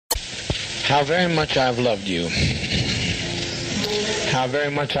how very much I've loved you, how very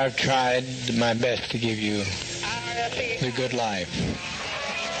much I've tried my best to give you the good life.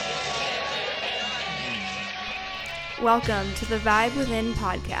 Welcome to the Vibe Within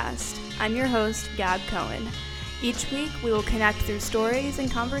podcast. I'm your host, Gab Cohen. Each week, we will connect through stories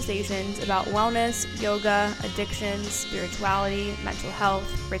and conversations about wellness, yoga, addictions, spirituality, mental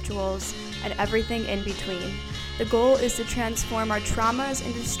health, rituals, and everything in between. The goal is to transform our traumas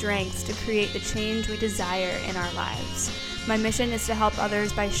into strengths to create the change we desire in our lives. My mission is to help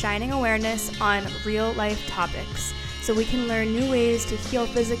others by shining awareness on real-life topics so we can learn new ways to heal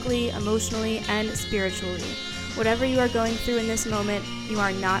physically, emotionally, and spiritually. Whatever you are going through in this moment, you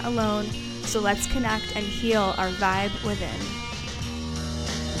are not alone, so let's connect and heal our vibe within.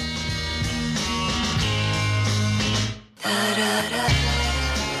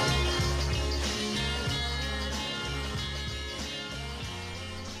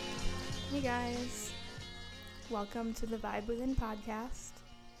 Hey guys, welcome to the Vibe Within podcast.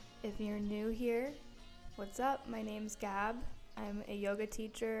 If you're new here, what's up? My name's Gab. I'm a yoga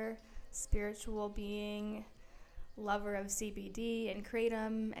teacher, spiritual being, lover of CBD and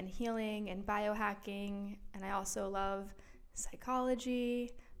kratom and healing and biohacking, and I also love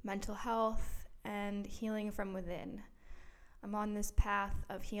psychology, mental health, and healing from within. I'm on this path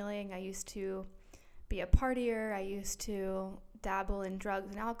of healing. I used to be a partier. I used to dabble in drugs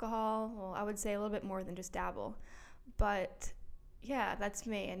and alcohol. Well, I would say a little bit more than just dabble, but yeah, that's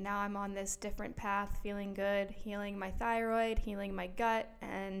me. And now I'm on this different path, feeling good, healing my thyroid, healing my gut,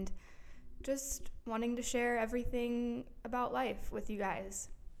 and just wanting to share everything about life with you guys.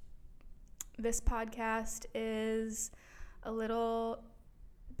 This podcast is a little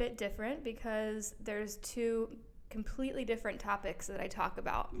bit different because there's two completely different topics that I talk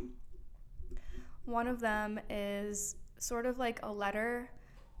about. One of them is sort of like a letter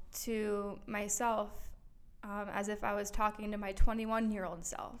to myself, as if I was talking to my 21-year-old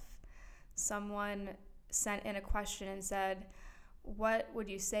self. Someone sent in a question and said, what would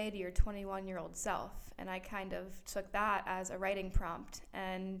you say to your 21-year-old self? And I kind of took that as a writing prompt,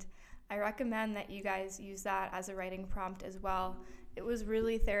 and I recommend that you guys use that as a writing prompt as well. It was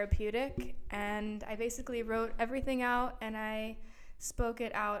really therapeutic, and I basically wrote everything out and I spoke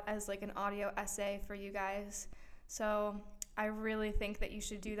it out as like an audio essay for you guys. So I really think that you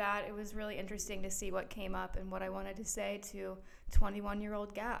should do that. It was really interesting to see what came up and what I wanted to say to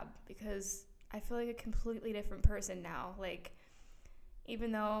 21-year-old Gab, because I feel like a completely different person now. Like,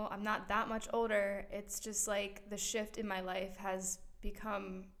 even though I'm not that much older, it's just like the shift in my life has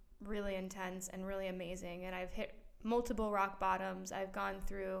become really intense and really amazing. And I've hit multiple rock bottoms. I've gone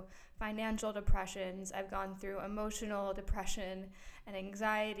through financial depressions. I've gone through emotional depression and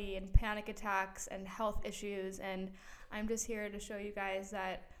anxiety and panic attacks and health issues. And I'm just here to show you guys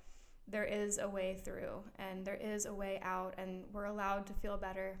that there is a way through and there is a way out, and we're allowed to feel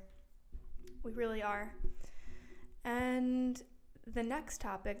better. We really are. And the next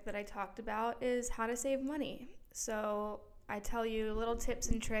topic that I talked about is how to save money. So I tell you little tips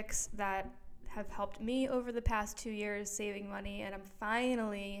and tricks that have helped me over the past 2 years saving money, and I'm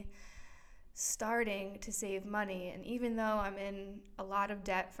finally starting to save money. And even though I'm in a lot of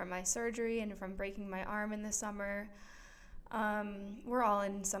debt from my surgery and from breaking my arm in the summer, we're all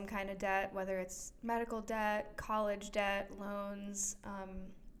in some kind of debt, whether it's medical debt, college debt, loans.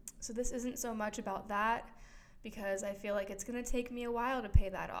 So this isn't so much about that, because I feel like it's going to take me a while to pay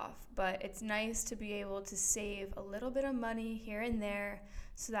that off. But it's nice to be able to save a little bit of money here and there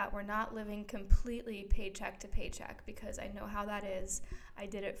so that we're not living completely paycheck to paycheck, because I know how that is. I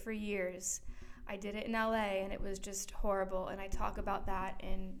did it for years. I did it in LA, and it was just horrible, and I talk about that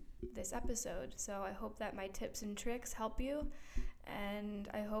in this episode. So I hope that my tips and tricks help you, and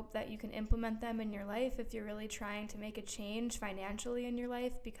I hope that you can implement them in your life if you're really trying to make a change financially in your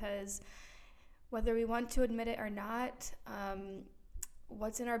life, because whether we want to admit it or not,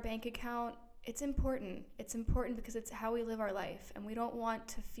 what's in our bank account, it's important. It's important because it's how we live our life, and we don't want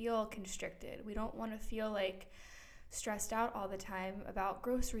to feel constricted. We don't want to feel like stressed out all the time about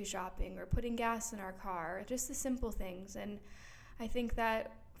grocery shopping or putting gas in our car, or just the simple things. And I think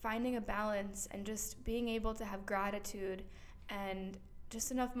that finding a balance and just being able to have gratitude and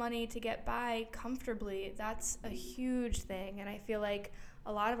just enough money to get by comfortably, that's a huge thing. And I feel like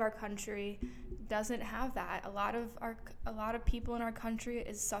a lot of our country doesn't have that. A lot of people in our country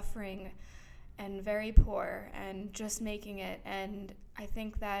is suffering and very poor and just making it. And I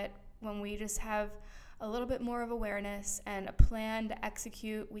think that when we just have a little bit more of awareness and a plan to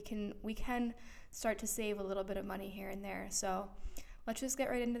execute, we can start to save a little bit of money here and there. So let's just get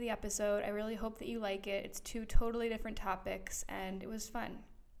right into the episode. I really hope that you like it. It's two totally different topics, and it was fun.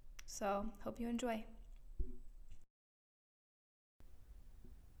 So, hope you enjoy.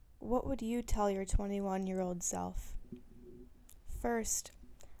 What would you tell your 21-year-old self? First,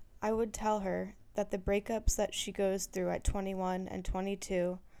 I would tell her that the breakups that she goes through at 21 and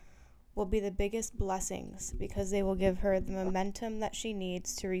 22 will be the biggest blessings because they will give her the momentum that she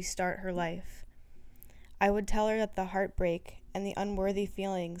needs to restart her life. I would tell her that the heartbreak and the unworthy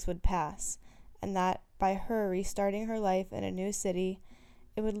feelings would pass, and that by her restarting her life in a new city,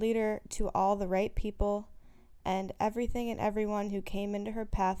 it would lead her to all the right people, and everything and everyone who came into her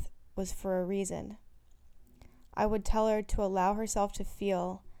path was for a reason. I would tell her to allow herself to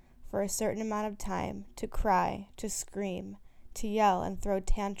feel for a certain amount of time, to cry, to scream, to yell and throw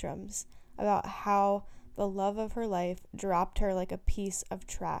tantrums about how the love of her life dropped her like a piece of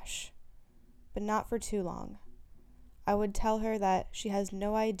trash. But not for too long. I would tell her that she has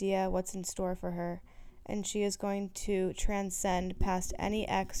no idea what's in store for her, and she is going to transcend past any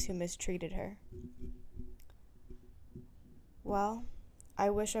ex who mistreated her. Well,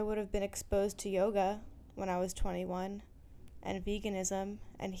 I wish I would have been exposed to yoga when I was 21, and veganism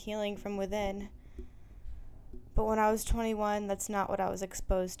and healing from within. But when I was 21, that's not what I was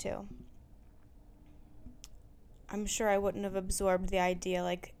exposed to. I'm sure I wouldn't have absorbed the idea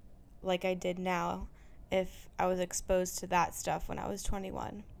like I did now if I was exposed to that stuff when I was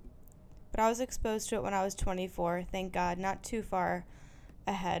 21. But I was exposed to it when I was 24, thank God, not too far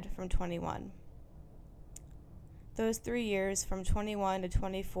ahead from 21. Those 3 years from 21 to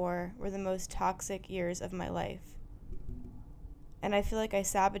 24 were the most toxic years of my life. And I feel like I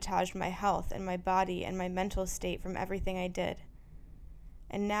sabotaged my health and my body and my mental state from everything I did.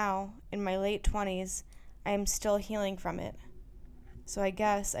 And now, in my late 20s, I am still healing from it. So I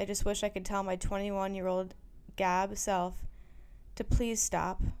guess I just wish I could tell my 21-year-old Gab self to please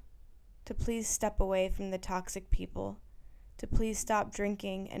stop, to please step away from the toxic people, to please stop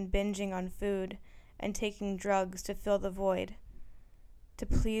drinking and binging on food and taking drugs to fill the void, to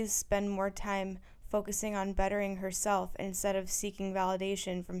please spend more time focusing on bettering herself instead of seeking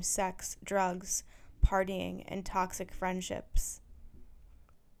validation from sex, drugs, partying, and toxic friendships.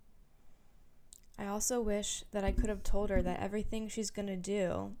 I also wish that I could have told her that everything she's going to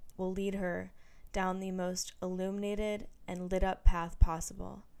do will lead her down the most illuminated and lit up path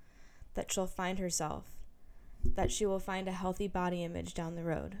possible, that she'll find herself, that she will find a healthy body image down the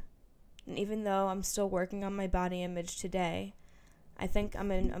road. And even though I'm still working on my body image today, I think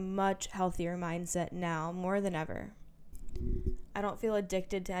I'm in a much healthier mindset now, more than ever. I don't feel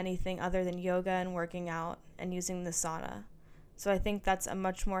addicted to anything other than yoga and working out and using the sauna. So I think that's a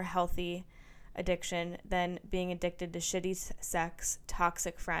much more healthy addiction than being addicted to shitty sex,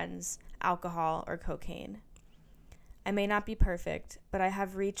 toxic friends, alcohol, or cocaine. I may not be perfect, but I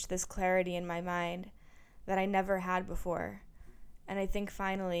have reached this clarity in my mind that I never had before. And I think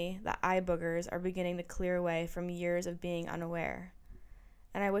finally the eye boogers are beginning to clear away from years of being unaware.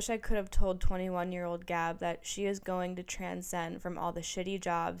 And I wish I could have told 21-year-old Gab that she is going to transcend from all the shitty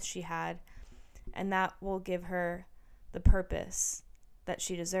jobs she had, and that will give her the purpose that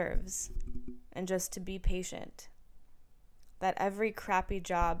she deserves, and just to be patient. That every crappy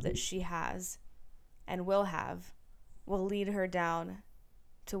job that she has and will have will lead her down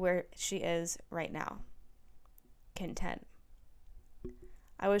to where she is right now, content.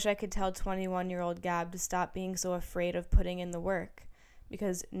 I wish I could tell 21-year-old Gab to stop being so afraid of putting in the work,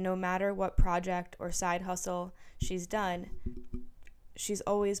 because no matter what project or side hustle she's done, she's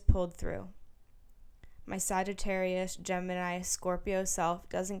always pulled through. My Sagittarius, Gemini, Scorpio self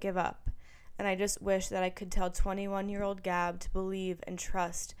doesn't give up, and I just wish that I could tell 21-year-old Gab to believe and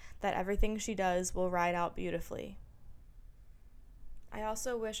trust that everything she does will ride out beautifully. I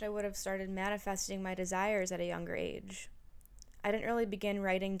also wish I would have started manifesting my desires at a younger age. I didn't really begin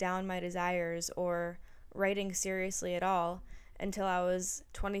writing down my desires or writing seriously at all until I was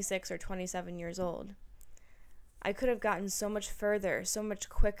 26 or 27 years old. I could have gotten so much further, so much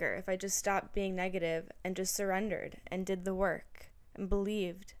quicker if I just stopped being negative and just surrendered and did the work and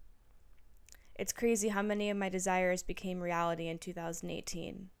believed. It's crazy how many of my desires became reality in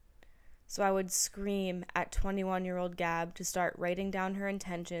 2018. So I would scream at 21-year-old Gab to start writing down her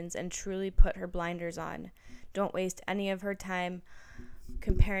intentions and truly put her blinders on. Don't waste any of her time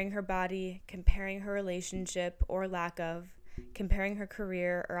comparing her body, comparing her relationship or lack of, comparing her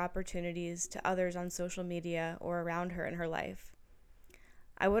career or opportunities to others on social media or around her in her life.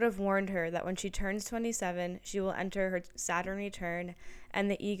 I would have warned her that when she turns 27, she will enter her Saturn return,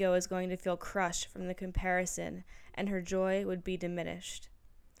 and the ego is going to feel crushed from the comparison, and her joy would be diminished.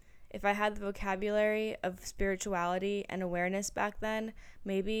 If I had the vocabulary of spirituality and awareness back then,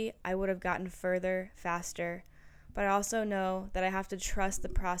 maybe I would have gotten further, faster, But I also know that I have to trust the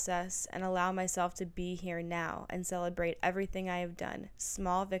process and allow myself to be here now and celebrate everything I have done,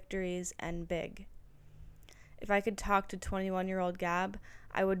 small victories and big. If I could talk to 21-year-old Gab,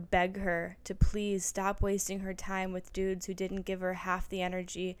 I would beg her to please stop wasting her time with dudes who didn't give her half the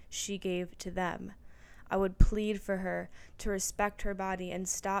energy she gave to them. I would plead for her to respect her body and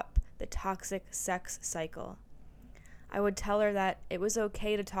stop the toxic sex cycle. I would tell her that it was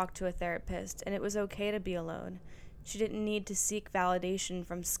okay to talk to a therapist and it was okay to be alone. She didn't need to seek validation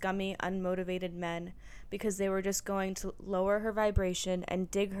from scummy, unmotivated men because they were just going to lower her vibration and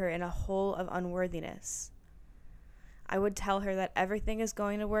dig her in a hole of unworthiness. I would tell her that everything is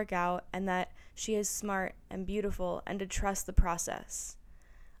going to work out and that she is smart and beautiful and to trust the process.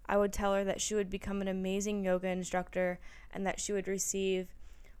 I would tell her that she would become an amazing yoga instructor and that she would receive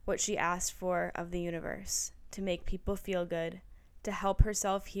what she asked for of the universe, to make people feel good, to help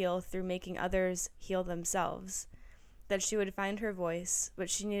herself heal through making others heal themselves, that she would find her voice, but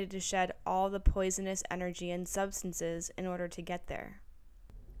she needed to shed all the poisonous energy and substances in order to get there.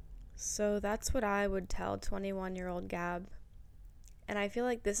 So that's what I would tell 21-year-old Gab. And I feel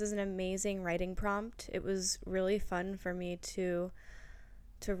like this is an amazing writing prompt. It was really fun for me to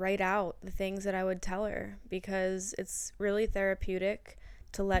write out the things that I would tell her, because it's really therapeutic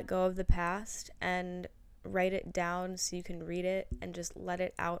to let go of the past and write it down so you can read it and just let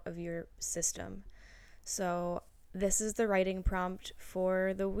it out of your system. So this is the writing prompt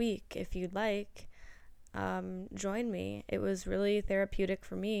for the week. If you'd like, join me. It was really therapeutic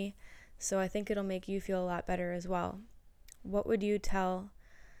for me, so I think it'll make you feel a lot better as well. What would you tell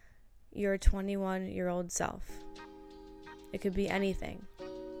your 21-year-old self? It could be anything.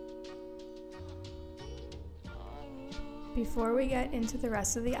 Before we get into the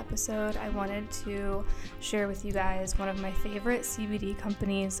rest of the episode, I wanted to share with you guys one of my favorite CBD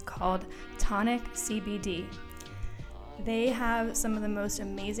companies called Tonic CBD. They have some of the most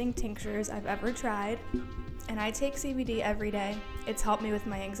amazing tinctures I've ever tried, and I take CBD every day. It's helped me with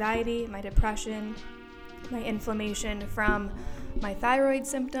my anxiety, my depression, my inflammation from my thyroid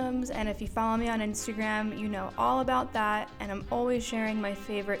symptoms, and if you follow me on Instagram, you know all about that, and I'm always sharing my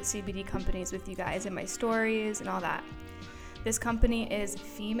favorite CBD companies with you guys in my stories and all that. This company is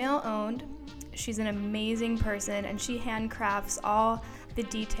female-owned. She's an amazing person, and she handcrafts all the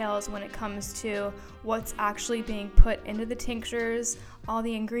details when it comes to what's actually being put into the tinctures, all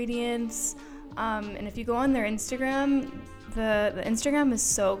the ingredients. And if you go on their Instagram, the Instagram is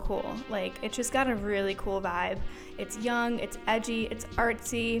so cool. Like, it just got a really cool vibe. It's young, it's edgy, it's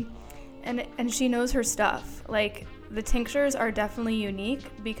artsy, and she knows her stuff. Like, the tinctures are definitely unique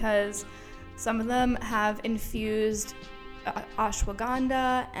because some of them have infused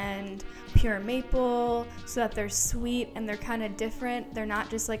ashwagandha and pure maple so that they're sweet and they're kind of different. They're not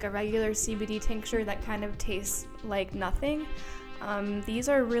just like a regular CBD tincture that kind of tastes like nothing. These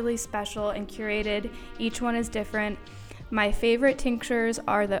are really special and curated. Each one is different. My favorite tinctures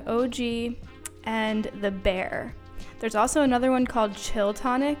are the OG and the Bear. There's also another one called Chill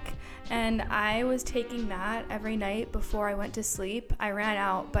Tonic, and I was taking that every night before I went to sleep. I ran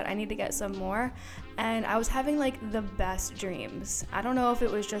out, but I need to get some more, and I was having like the best dreams. I don't know if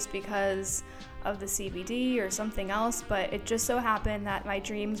it was just because of the CBD or something else, but it just so happened that my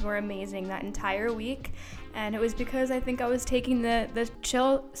dreams were amazing that entire week, and it was because I think I was taking the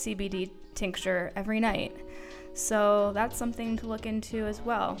Chill CBD tincture every night. So that's something to look into as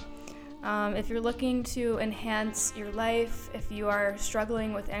well. If you're looking to enhance your life, if you are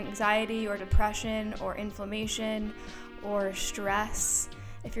struggling with anxiety or depression or inflammation or stress,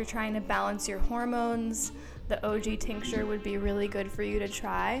 if you're trying to balance your hormones, the OG tincture would be really good for you to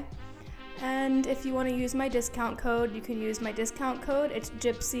try. And if you want to use my discount code, you can use my discount code. It's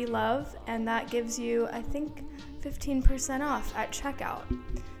Gypsy Love, and that gives you, I think, 15% off at checkout.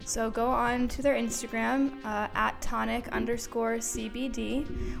 So go on to their Instagram at tonic_CBD,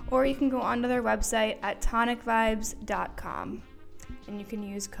 or you can go onto their website at tonicvibes.com, and you can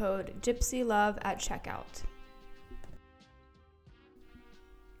use code GypsyLove at checkout.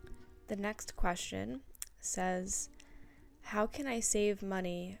 The next question says, how can I save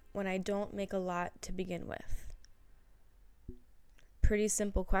money when I don't make a lot to begin with? Pretty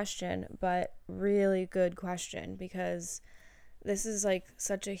simple question, but really good question, because this is like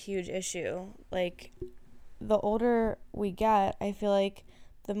such a huge issue. Like, the older we get, I feel like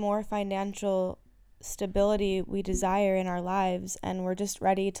the more financial stability we desire in our lives, and we're just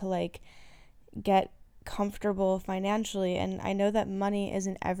ready to like get comfortable financially. And I know that money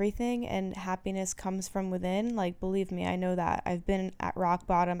isn't everything, and happiness comes from within. Like, believe me, I know that. I've been at rock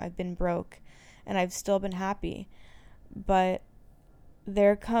bottom, I've been broke, and I've still been happy. But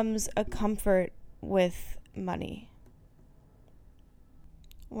there comes a comfort with money.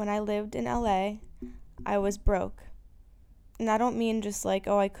 When I lived in LA, I was broke. And I don't mean just like,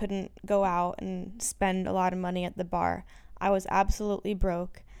 I couldn't go out and spend a lot of money at the bar. I was absolutely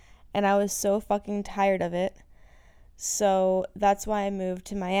broke, and I was so fucking tired of it. So that's why I moved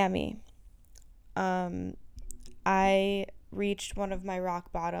to Miami. I reached one of my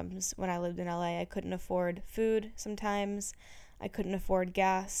rock bottoms when I lived in LA. I couldn't afford food sometimes. I couldn't afford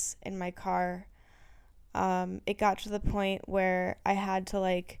gas in my car. It got to the point where I had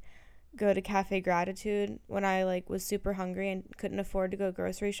to go to Cafe Gratitude when I was super hungry and couldn't afford to go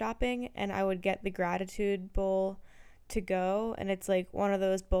grocery shopping, and I would get the gratitude bowl to go, and it's one of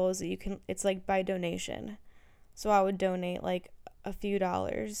those bowls that it's by donation. So I would donate a few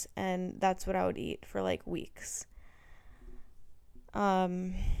dollars, and that's what I would eat for weeks.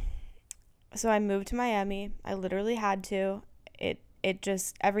 So I moved to Miami. I literally had to. It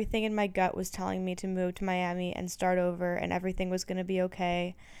just, everything in my gut was telling me to move to Miami and start over, and everything was going to be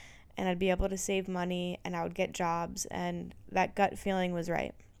okay, and I'd be able to save money, and I would get jobs, and that gut feeling was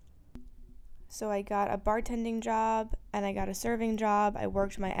right. So I got a bartending job, and I got a serving job. I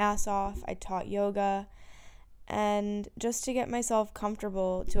worked my ass off. I taught yoga, and just to get myself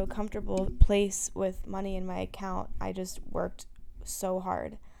comfortable to a comfortable place with money in my account, I just worked so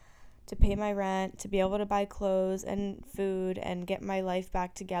hard to pay my rent, to be able to buy clothes and food and get my life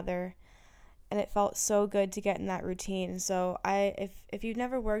back together. And it felt so good to get in that routine. So if you've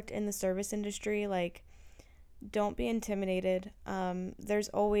never worked in the service industry, don't be intimidated. There's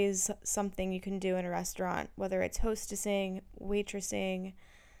always something you can do in a restaurant, whether it's hostessing, waitressing,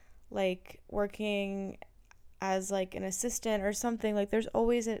 working as an assistant or something. There's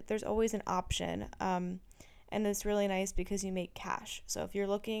always an option. And it's really nice because you make cash. So if you're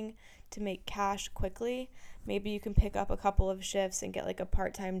looking to make cash quickly, maybe you can pick up a couple of shifts and get a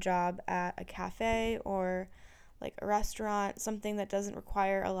part-time job at a cafe or a restaurant, something that doesn't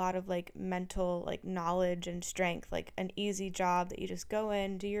require a lot of mental knowledge and strength, an easy job that you just go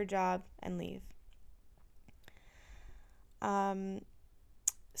in, do your job, and leave.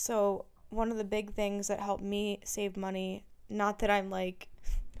 So one of the big things that helped me save money, not that I'm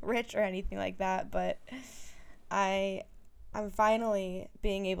rich or anything like that, but I'm finally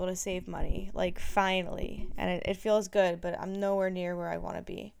being able to save money, finally, and it feels good, but I'm nowhere near where I want to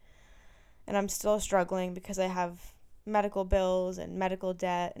be, and I'm still struggling because I have medical bills and medical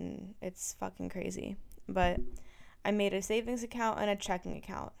debt, and it's fucking crazy. But I made a savings account and a checking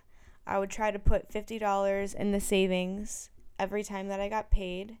account. I would try to put $50 in the savings every time that I got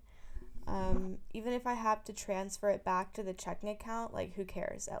paid. Even if I have to transfer it back to the checking account, who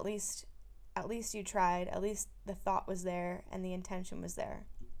cares? At least you tried. At least the thought was there and the intention was there.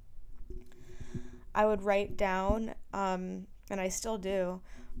 I would write down, and I still do,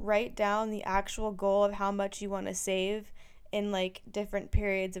 write down the actual goal of how much you want to save in different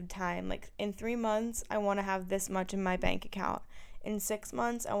periods of time. In 3 months, I want to have this much in my bank account. In 6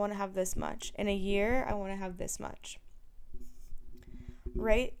 months, I want to have this much. In a year, I want to have this much.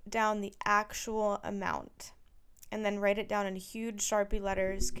 Write down the actual amount. And then write it down in huge Sharpie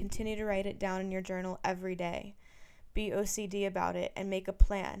letters. Continue to write it down in your journal every day. Be OCD about it and make a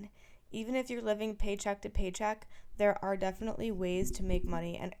plan. Even if you're living paycheck to paycheck, there are definitely ways to make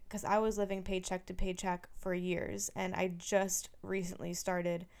money. And because I was living paycheck to paycheck for years, and I just recently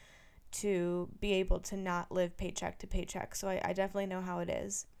started to be able to not live paycheck to paycheck. So I definitely know how it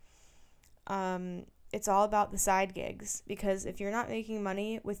is. It's all about the side gigs, because if you're not making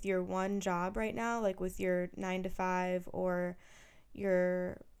money with your one job right now, with your 9 to 5 or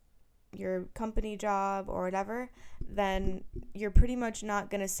your company job or whatever, then you're pretty much not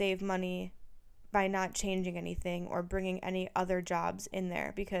going to save money by not changing anything or bringing any other jobs in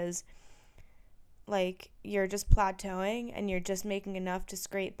there, because you're just plateauing and you're just making enough to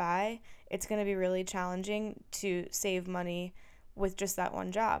scrape by. It's going to be really challenging to save money with just that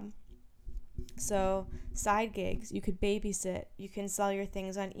one job. So side gigs, you could babysit, you can sell your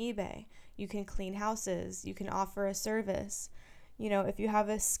things on eBay, you can clean houses, you can offer a service. If you have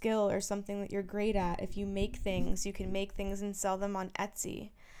a skill or something that you're great at, if you make things, you can make things and sell them on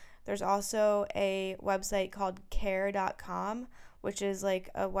Etsy. There's also a website called care.com, which is a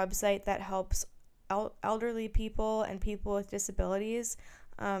website that helps elderly people and people with disabilities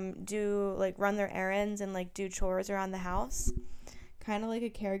do run their errands and do chores around the house. Kind of like a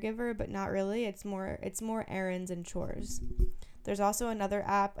caregiver, but not really. It's more errands and chores. There's also another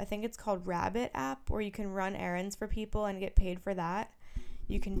app, I think it's called Rabbit app, where you can run errands for people and get paid for that.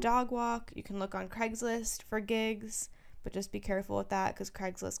 You can dog walk, you can look on Craigslist for gigs, but just be careful with that because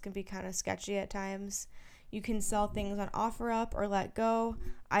Craigslist can be kind of sketchy at times. You can sell things on OfferUp or Let Go.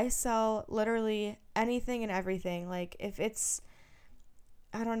 I sell literally anything and everything. Like if it's,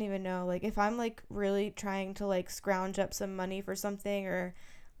 I don't even know, like if I'm like really trying to like scrounge up some money for something, or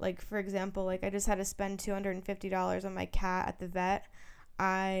like for example, like I just had to spend $250 on my cat at the vet.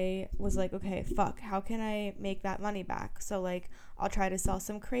 I was like, okay, fuck, how can I make that money back? So like I'll try to sell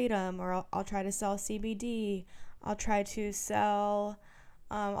some kratom, or I'll try to sell CBD. I'll try to sell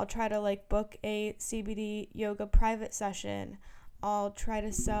I'll try to like book a CBD yoga private session. I'll try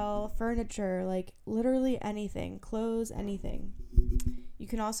to sell furniture, like literally anything, clothes, anything. You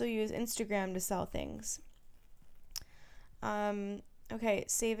can also use Instagram to sell things. Okay,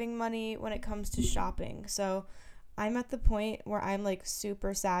 saving money when it comes to shopping. So I'm at the point where I'm like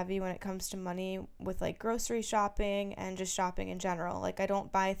super savvy when it comes to money with like grocery shopping and just shopping in general. Like I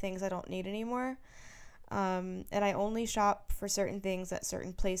don't buy things I don't need anymore. And I only shop for certain things at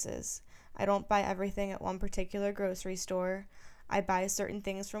certain places. I don't buy everything at one particular grocery store. I buy certain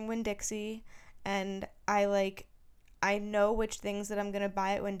things from Winn-Dixie, and I know which things that I'm going to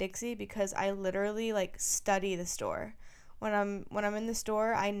buy at Winn-Dixie because I literally like study the store. When I'm in the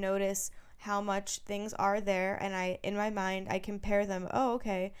store, I notice how much things are there, and in my mind I compare them. Oh,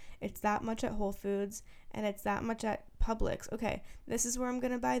 okay, it's that much at Whole Foods and it's that much at Publix. Okay, this is where I'm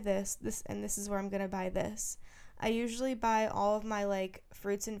going to buy this, and this is where I'm going to buy this. I usually buy all of my like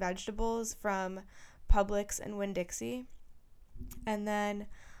fruits and vegetables from Publix and Winn-Dixie, and then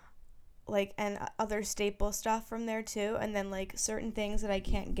like and other staple stuff from there too, and then like certain things that I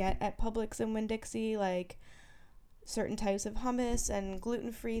can't get at Publix and Winn-Dixie, like certain types of hummus and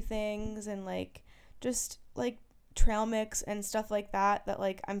gluten-free things, and like just like trail mix and stuff like that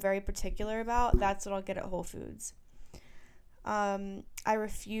like I'm very particular about. That's what I'll get at Whole Foods. I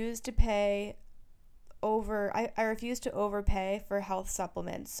refuse to overpay for health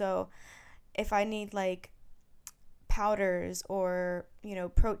supplements. So if I need like powders, or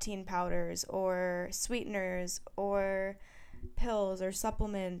protein powders, or sweeteners, or pills, or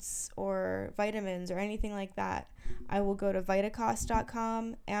supplements, or vitamins, or anything like that, I will go to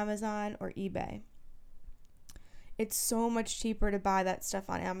Vitacost.com, Amazon, or eBay. It's so much cheaper to buy that stuff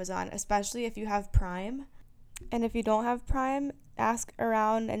on Amazon, especially if you have Prime. And if you don't have Prime, ask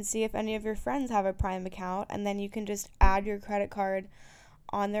around and see if any of your friends have a Prime account, and then you can just add your credit card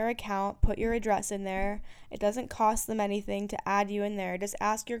on their account, put your address in there. It doesn't cost them anything to add you in there. Just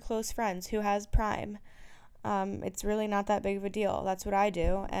ask your close friends who has Prime. It's really not that big of a deal. That's what I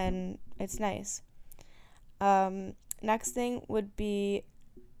do, and it's nice. Next thing would be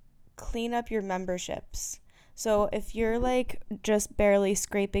clean up your memberships. So if you're like just barely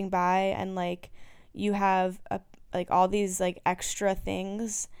scraping by, and like you have all these like extra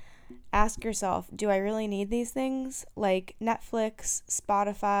things, ask yourself, do I really need these things? Like Netflix,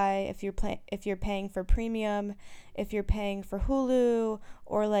 Spotify, if you're paying for premium, if you're paying for Hulu,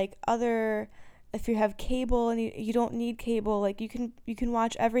 or like if you have cable and you don't need cable, like you can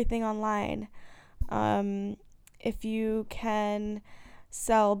watch everything online. If you can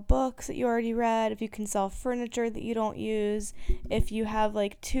sell books that you already read, if you can sell furniture that you don't use, if you have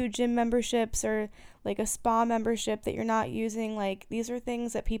like 2 gym memberships or like a spa membership that you're not using, like these are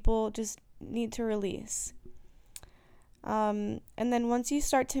things that people just need to release. And then once you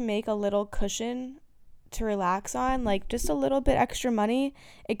start to make a little cushion to relax on, like just a little bit extra money,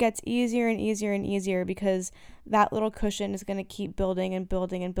 it gets easier and easier and easier, because that little cushion is going to keep building and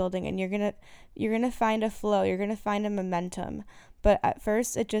building and building, and you're going to find a flow, you're going to find a momentum. But at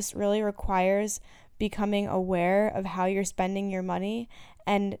first, it just really requires becoming aware of how you're spending your money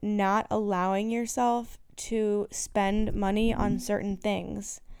and not allowing yourself to spend money on certain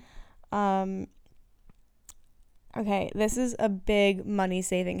things. Okay, this is a big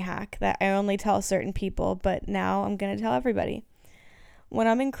money-saving hack that I only tell certain people, but now I'm going to tell everybody. When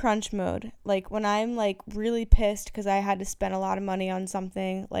I'm in crunch mode, like when I'm like really pissed because I had to spend a lot of money on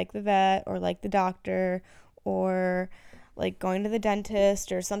something like the vet, or like the doctor, or like going to the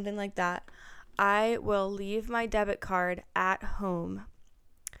dentist or something like that, I will leave my debit card at home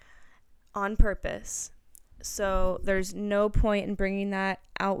on purpose. So there's no point in bringing that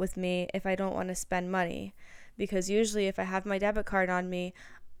out with me if I don't want to spend money, because usually if I have my debit card on me,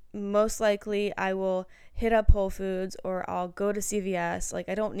 most likely I will hit up Whole Foods, or I'll go to CVS. Like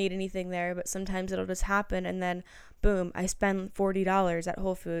I don't need anything there, but sometimes it'll just happen, and then boom, I spend $40 at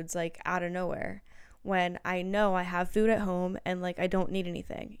Whole Foods like out of nowhere, when I know I have food at home and like I don't need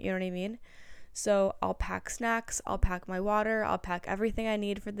anything. You know what I mean? So I'll pack snacks, I'll pack my water, I'll pack everything I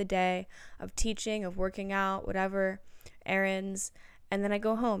need for the day of teaching, of working out, whatever, errands, and then I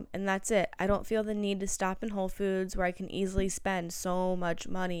go home, and that's it. I don't feel the need to stop in Whole Foods, where I can easily spend so much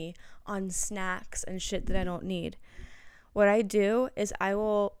money on snacks and shit that I don't need. What I do is I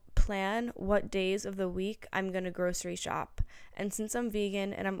will plan what days of the week I'm going to grocery shop. And since I'm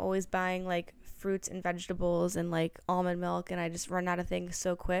vegan and I'm always buying like fruits and vegetables and like almond milk, and I just run out of things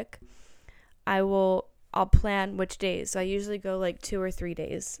so quick, I'll plan which days. So I usually go like 2 or 3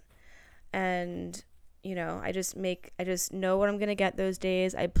 days. And I just know what I'm going to get those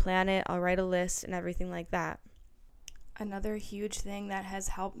days. I plan it, I'll write a list and everything like that. Another huge thing that has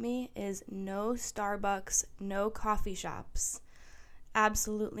helped me is no Starbucks, no coffee shops.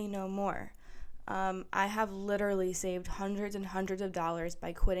 Absolutely no more. I have literally saved hundreds and hundreds of dollars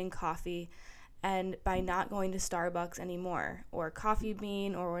by quitting coffee and by not going to Starbucks anymore, or Coffee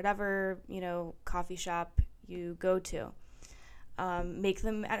Bean, or whatever, coffee shop you go to. Make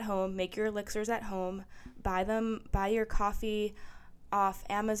them at home, make your elixirs at home, buy your coffee off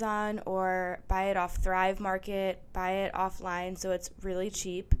Amazon or buy it off Thrive Market, buy it offline so it's really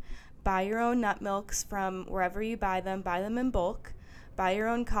cheap. Buy your own nut milks from wherever you buy them in bulk. Buy your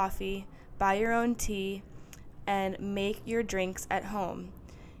own coffee, buy your own tea, and make your drinks at home.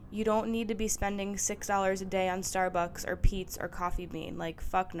 You don't need to be spending $6 a day on Starbucks or Peet's or Coffee Bean. Like,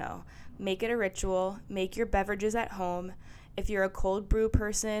 fuck no. Make it a ritual. Make your beverages at home. If you're a cold brew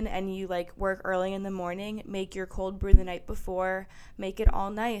person and you like work early in the morning, make your cold brew the night before. Make it all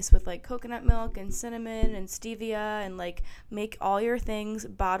nice with like coconut milk and cinnamon and stevia, and like make all your things,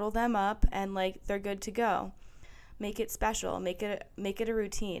 bottle them up, and like they're good to go. Make it special. Make it a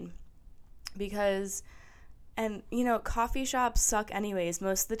routine. Because coffee shops suck anyways.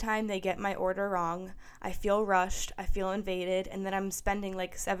 Most of the time they get my order wrong. I feel rushed. I feel invaded, and then I'm spending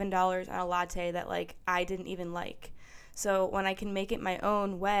like $7 on a latte that like I didn't even like. So when I can make it my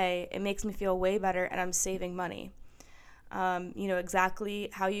own way, it makes me feel way better, and I'm saving money. Exactly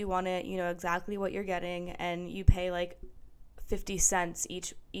how you want it, exactly what you're getting, and you pay like 50 cents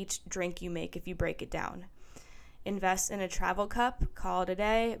each drink you make if you break it down. Invest in a travel cup, call it a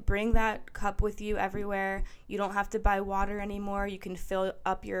day. Bring that cup with you everywhere. You don't have to buy water anymore. You can fill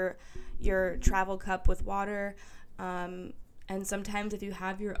up your travel cup with water. And sometimes if you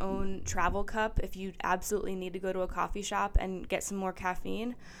have your own travel cup, if you absolutely need to go to a coffee shop and get some more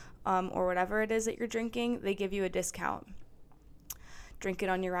caffeine, or whatever it is that you're drinking, they give you a discount. Drink it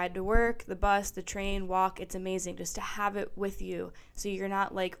on your ride to work, the bus, the train, walk. It's amazing just to have it with you, so you're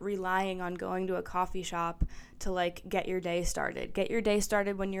not like relying on going to a coffee shop to like get your day started. Get your day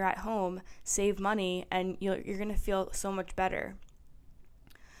started when you're at home, save money, and you're going to feel so much better.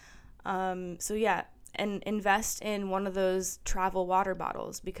 And invest in one of those travel water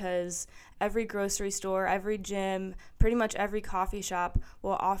bottles, because every grocery store, every gym, pretty much every coffee shop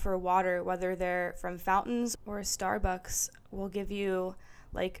will offer water, whether they're from fountains or Starbucks will give you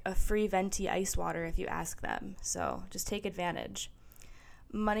like a free venti ice water if you ask them. So just take advantage.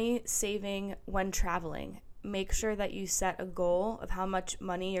 Money saving when traveling. Make sure that you set a goal of how much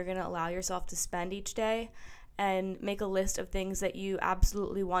money you're going to allow yourself to spend each day, and make a list of things that you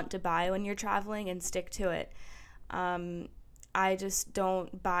absolutely want to buy when you're traveling and stick to it. I just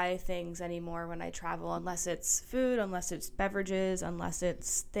don't buy things anymore when I travel, unless it's food, unless it's beverages, unless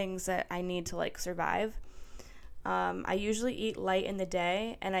it's things that I need to like survive. I usually eat light in the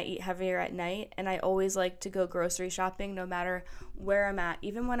day and I eat heavier at night, and I always like to go grocery shopping no matter where I'm at.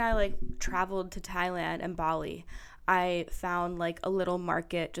 Even when I like traveled to Thailand and Bali, I found like a little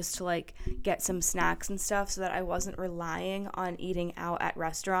market just to like get some snacks and stuff, so that I wasn't relying on eating out at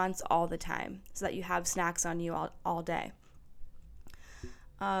restaurants all the time, so that you have snacks on you all day.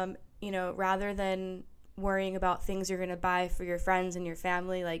 Rather than worrying about things you're going to buy for your friends and your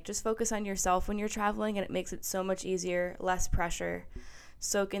family, like just focus on yourself when you're traveling, and it makes it so much easier, less pressure.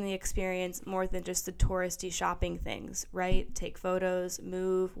 Soak in the experience more than just the touristy shopping things, right? Take photos,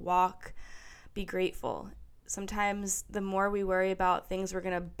 move, walk, be grateful. Sometimes the more we worry about things we're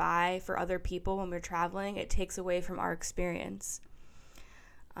going to buy for other people when we're traveling, it takes away from our experience.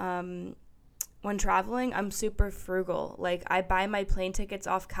 When traveling, I'm super frugal. Like, I buy my plane tickets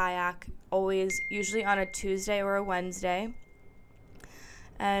off Kayak, usually on a Tuesday or a Wednesday.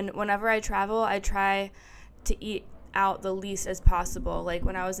 And whenever I travel, I try to eat out the least as possible. Like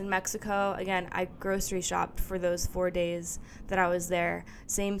when I was in Mexico, again, I grocery shopped for those 4 days that I was there.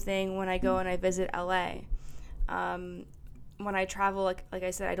 Same thing when I go and I visit LA. When I travel, like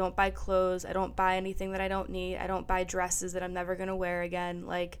I said, I don't buy clothes. I don't buy anything that I don't need. I don't buy dresses that I'm never going to wear again.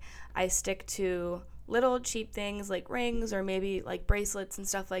 Like, I stick to little cheap things like rings or maybe like bracelets and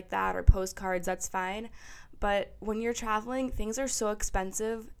stuff like that, or postcards. That's fine. But when you're traveling, things are so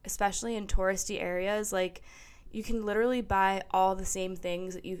expensive, especially in touristy areas. Like, you can literally buy all the same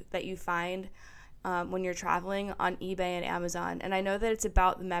things that you find when you're traveling on eBay and Amazon. And I know that it's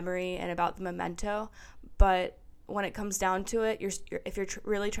about the memory and about the memento, but when it comes down to it, if you're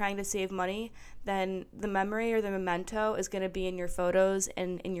really trying to save money, then the memory or the memento is going to be in your photos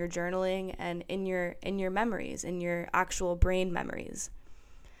and in your journaling and in your memories, in your actual brain memories.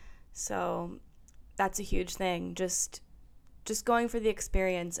 So that's a huge thing. Just going for the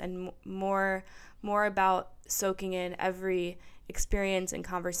experience and more about soaking in every experience and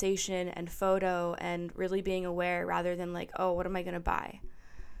conversation and photo and really being aware rather than like, oh, what am I going to buy?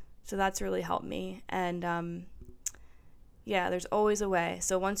 So that's really helped me. And there's always a way.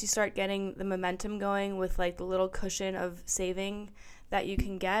 So once you start getting the momentum going with like the little cushion of saving that you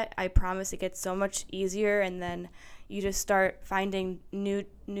can get, I promise it gets so much easier. And then you just start finding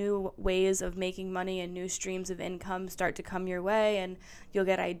new ways of making money, and new streams of income start to come your way, and you'll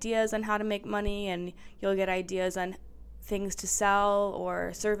get ideas on how to make money, and you'll get ideas on things to sell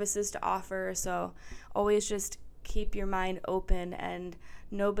or services to offer. So always just keep your mind open, and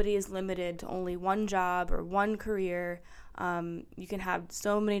nobody is limited to only one job or one career. You can have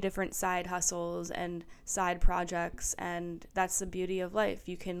so many different side hustles and side projects, and that's the beauty of life.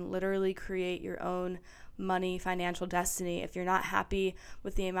 You can literally create your own money, financial destiny. If you're not happy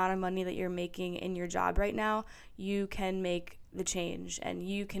with the amount of money that you're making in your job right now, you can make the change and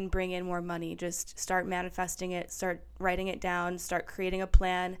you can bring in more money. Just start manifesting it, start writing it down, start creating a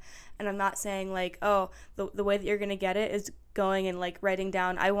plan. And I'm not saying like, oh, the way that you're going to get it is going and like writing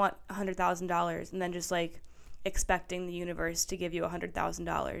down, I want $100,000, and then just like expecting the universe to give you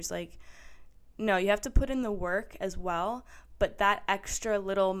 $100,000. Like, no, you have to put in the work as well. But that extra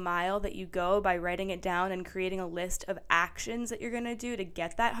little mile that you go by writing it down and creating a list of actions that you're going to do to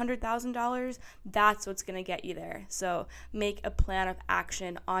get that $100,000, that's what's going to get you there. So make a plan of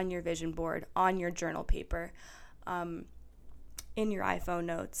action on your vision board, on your journal paper, in your iPhone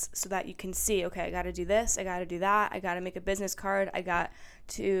notes, so that you can see, okay, I got to do this, I got to do that, I got to make a business card, I got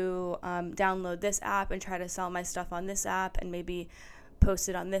to download this app and try to sell my stuff on this app and maybe post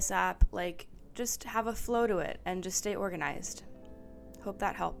it on this app. Like, just have a flow to it and just stay organized. Hope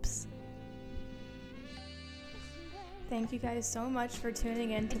that helps. Thank you guys so much for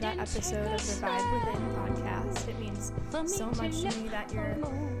tuning in to that episode of the Vibe Within podcast. It means so much to me that you're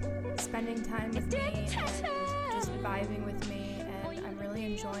spending time with me and just vibing with me, and I'm really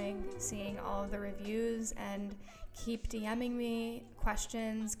enjoying seeing all of the reviews, and keep DMing me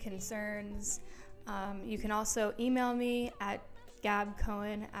questions, concerns. You can also email me at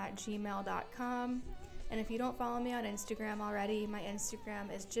gabcohen@gmail.com. And if you don't follow me on Instagram already, my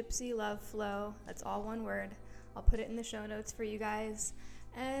Instagram is gypsyloveflow. That's all one word. I'll put it in the show notes for you guys.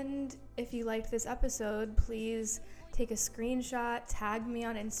 And if you liked this episode, please take a screenshot, tag me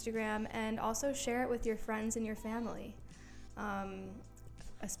on Instagram, and also share it with your friends and your family.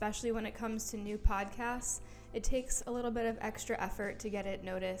 Especially when it comes to new podcasts, it takes a little bit of extra effort to get it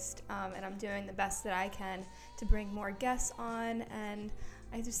noticed, and I'm doing the best that I can to bring more guests on, and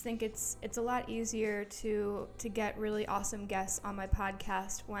I just think it's a lot easier to get really awesome guests on my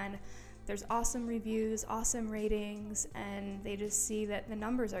podcast when there's awesome reviews, awesome ratings, and they just see that the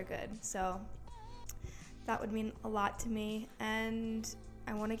numbers are good. So that would mean a lot to me, and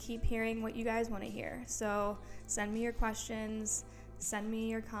I want to keep hearing what you guys want to hear. So send me your questions, send me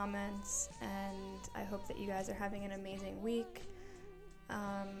your comments, and I hope that you guys are having an amazing week.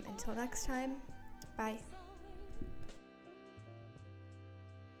 Until next time, bye.